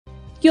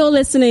You're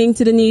listening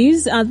to the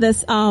news at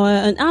this hour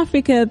on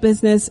Africa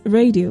Business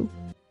Radio.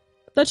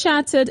 The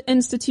Chartered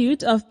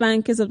Institute of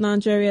Bankers of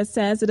Nigeria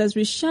says it has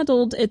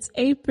rescheduled its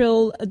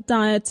April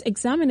diet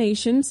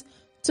examinations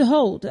to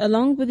hold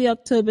along with the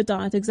October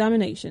diet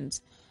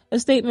examinations. A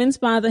statement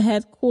by the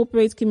head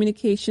corporate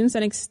communications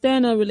and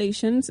external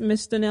relations,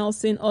 Mr.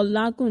 Nelson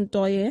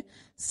Olagundoye,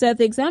 said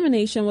the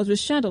examination was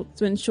rescheduled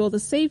to ensure the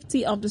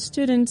safety of the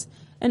students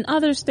and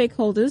other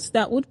stakeholders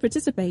that would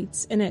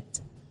participate in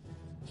it.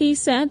 He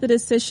said the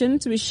decision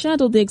to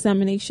reschedule the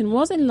examination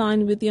was in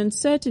line with the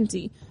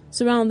uncertainty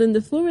surrounding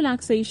the full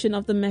relaxation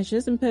of the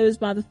measures imposed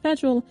by the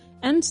federal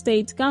and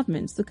state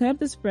governments to curb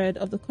the spread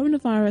of the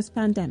coronavirus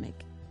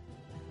pandemic.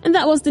 And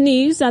that was the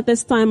news at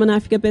this time on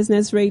Africa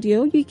Business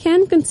Radio. You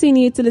can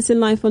continue to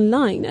listen live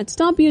online at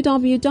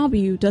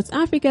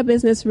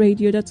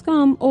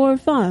www.africabusinessradio.com or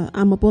via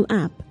our mobile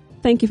app.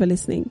 Thank you for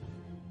listening.